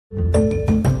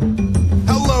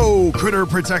Hello, Critter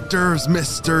Protectors,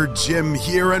 Mr. Jim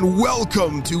here, and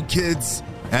welcome to Kids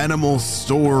Animal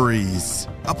Stories,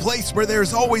 a place where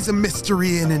there's always a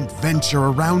mystery and adventure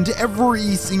around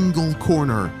every single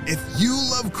corner. If you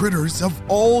love critters of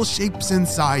all shapes and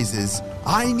sizes,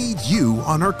 I need you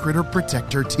on our Critter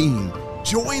Protector team.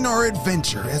 Join our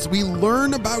adventure as we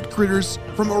learn about critters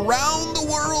from around the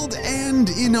world and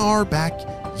in our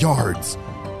backyards.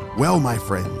 Well, my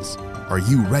friends, are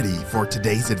you ready for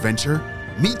today's adventure?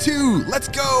 Me too! Let's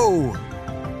go!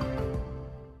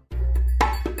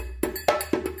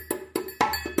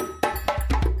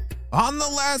 On the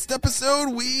last episode,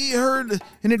 we heard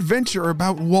an adventure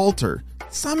about Walter,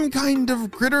 some kind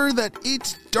of critter that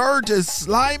eats dirt, is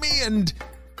slimy, and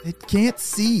it can't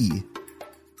see.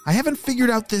 I haven't figured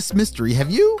out this mystery, have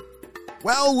you?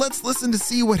 Well, let's listen to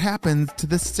see what happens to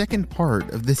the second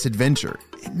part of this adventure,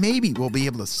 and maybe we'll be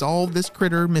able to solve this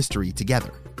critter mystery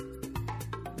together.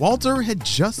 Walter had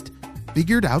just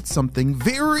figured out something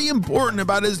very important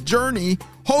about his journey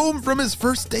home from his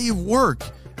first day of work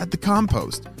at the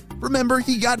compost. Remember,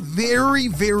 he got very,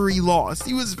 very lost.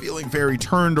 He was feeling very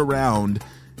turned around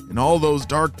in all those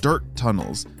dark dirt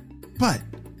tunnels, but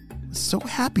was so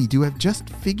happy to have just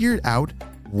figured out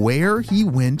where he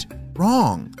went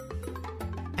wrong.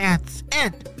 That's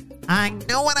it. I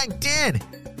know what I did.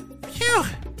 Phew.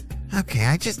 Okay,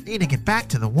 I just need to get back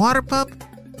to the water pump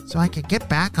so I can get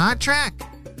back on track.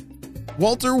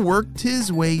 Walter worked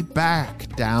his way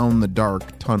back down the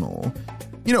dark tunnel.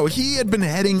 You know, he had been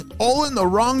heading all in the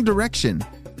wrong direction,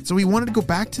 so he wanted to go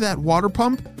back to that water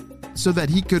pump so that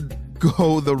he could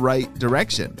go the right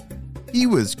direction. He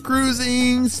was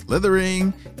cruising,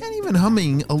 slithering, and even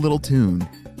humming a little tune,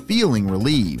 feeling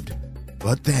relieved.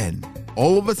 But then,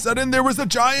 all of a sudden, there was a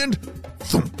giant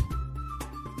thump.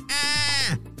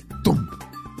 Ah! Thump.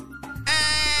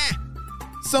 Ah!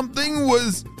 Something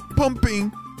was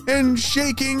pumping and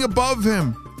shaking above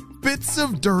him. Bits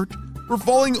of dirt were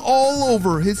falling all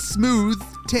over his smooth,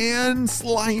 tan,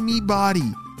 slimy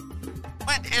body.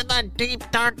 What in the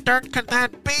deep dark dirt could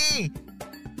that be?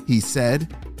 He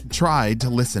said, and tried to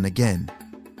listen again.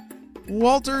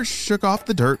 Walter shook off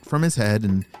the dirt from his head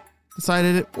and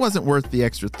decided it wasn't worth the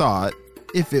extra thought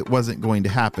if it wasn't going to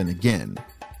happen again.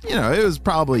 You know, it was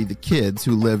probably the kids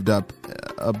who lived up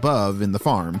above in the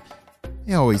farm.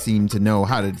 They always seemed to know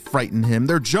how to frighten him.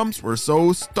 Their jumps were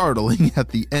so startling at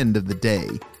the end of the day.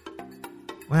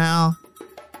 Well,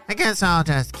 I guess I'll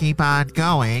just keep on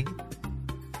going.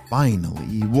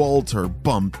 Finally, Walter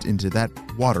bumped into that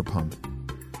water pump.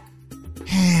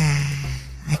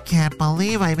 I can't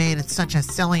believe I made it such a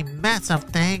silly mess of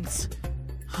things.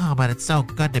 Oh, but it's so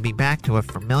good to be back to a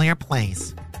familiar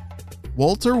place.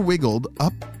 Walter wiggled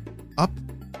up,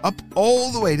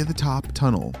 all the way to the top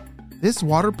tunnel. This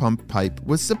water pump pipe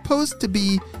was supposed to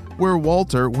be where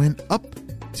Walter went up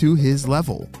to his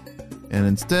level, and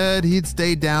instead he'd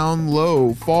stayed down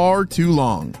low far too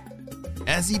long.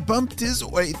 As he bumped his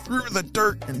way through the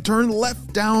dirt and turned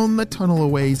left down the tunnel a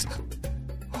ways,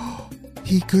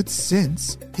 he could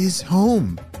sense his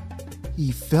home.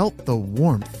 He felt the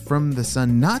warmth from the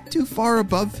sun not too far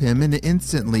above him and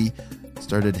instantly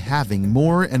started having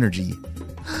more energy.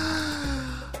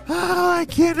 Oh, I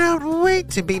cannot wait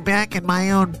to be back in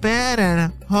my own bed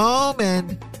and home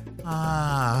and...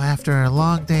 after a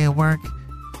long day of work,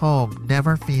 home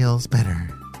never feels better.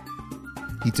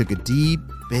 He took a deep,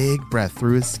 big breath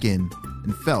through his skin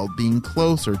and felt being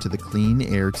closer to the clean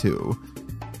air too.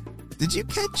 Did you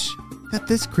catch that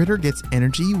this critter gets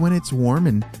energy when it's warm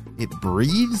and it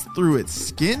breathes through its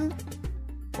skin?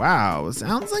 Wow,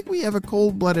 sounds like we have a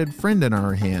cold-blooded friend in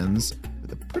our hands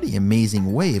with a pretty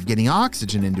amazing way of getting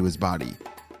oxygen into his body.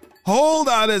 Hold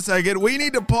on a second, we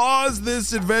need to pause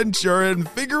this adventure and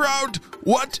figure out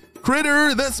what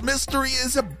critter this mystery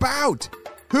is about.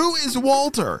 Who is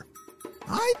Walter?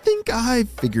 I think I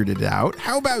figured it out.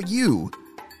 How about you?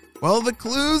 Well, the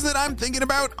clues that I'm thinking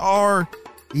about are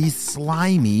he's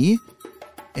slimy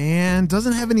and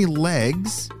doesn't have any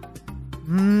legs.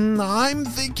 I'm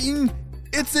thinking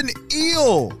it's an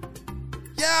eel.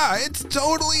 Yeah, it's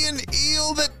totally an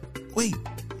eel that... Wait,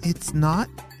 it's not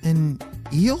an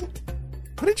eel?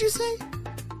 What did you say?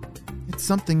 It's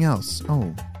something else.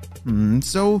 Oh.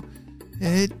 So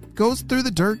it goes through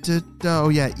the dirt to... Oh,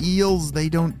 yeah, eels, they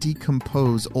don't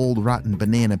decompose old rotten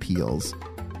banana peels.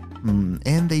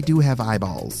 And they do have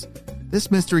eyeballs.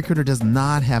 This mystery critter does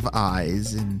not have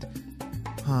eyes and...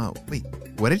 wait,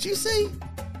 what did you say?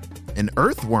 An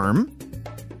earthworm?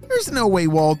 There's no way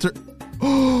Walter...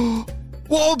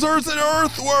 Walter's an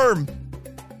earthworm!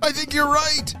 I think you're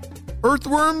right.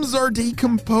 Earthworms are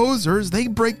decomposers. They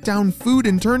break down food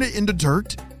and turn it into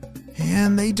dirt.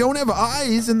 And they don't have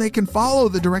eyes and they can follow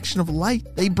the direction of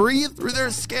light. They breathe through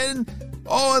their skin.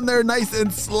 Oh, and they're nice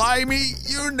and slimy.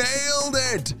 You nailed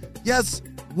it. Yes,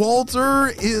 Walter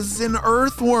is an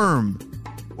earthworm.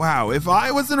 Wow, if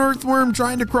I was an earthworm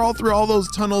trying to crawl through all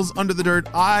those tunnels under the dirt,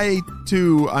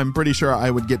 I'm pretty sure I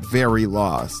would get very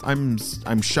lost. I'm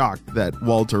shocked that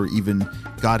Walter even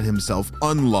got himself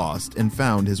unlost and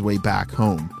found his way back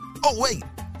home. Oh, wait,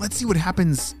 let's see what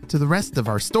happens to the rest of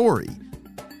our story.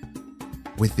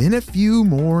 Within a few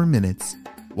more minutes,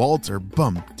 Walter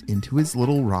bumped into his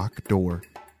little rock door.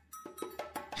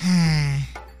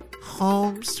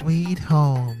 Home sweet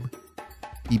home.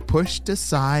 He pushed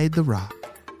aside the rock,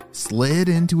 slid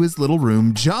into his little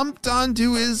room, jumped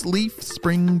onto his leaf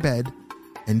spring bed,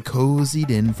 and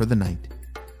cozied in for the night.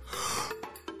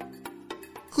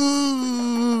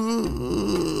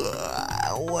 Ooh,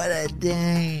 what a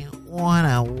day. What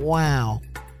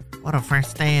a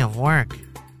first day of work.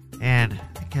 And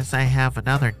I guess I have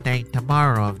another day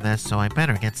tomorrow of this, so I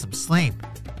better get some sleep.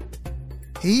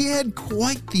 He had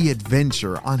quite the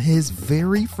adventure on his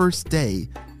very first day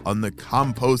on the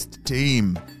compost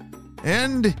team.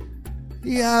 And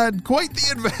he had quite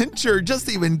the adventure just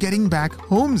even getting back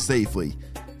home safely.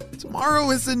 Tomorrow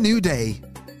is a new day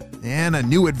and a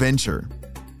new adventure.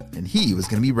 And he was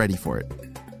going to be ready for it.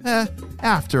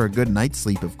 After a good night's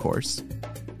sleep, of course.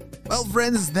 Well,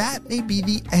 friends, that may be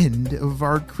the end of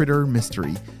our critter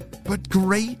mystery, but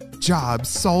great job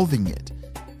solving it.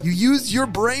 You used your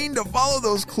brain to follow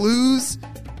those clues,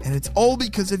 and it's all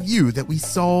because of you that we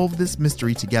solved this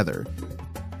mystery together.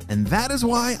 And that is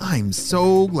why I'm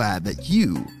so glad that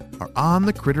you are on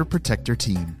the Critter Protector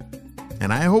team.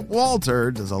 And I hope Walter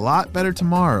does a lot better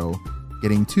tomorrow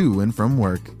getting to and from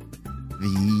work.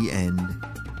 The end.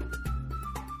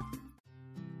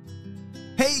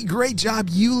 Hey, great job.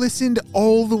 You listened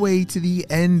all the way to the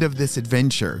end of this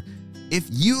adventure. If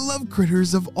you love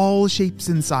critters of all shapes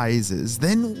and sizes,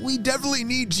 then we definitely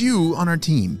need you on our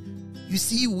team. You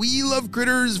see, we love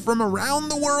critters from around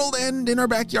the world and in our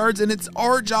backyards, and it's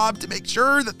our job to make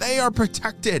sure that they are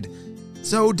protected.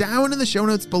 So down in the show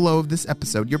notes below of this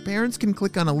episode, your parents can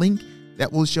click on a link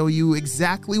that will show you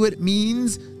exactly what it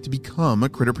means to become a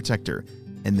Critter Protector.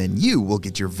 And then you will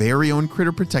get your very own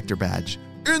Critter Protector badge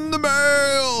in the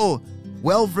mail.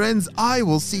 Well, friends, I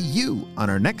will see you on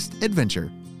our next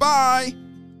adventure. Bye!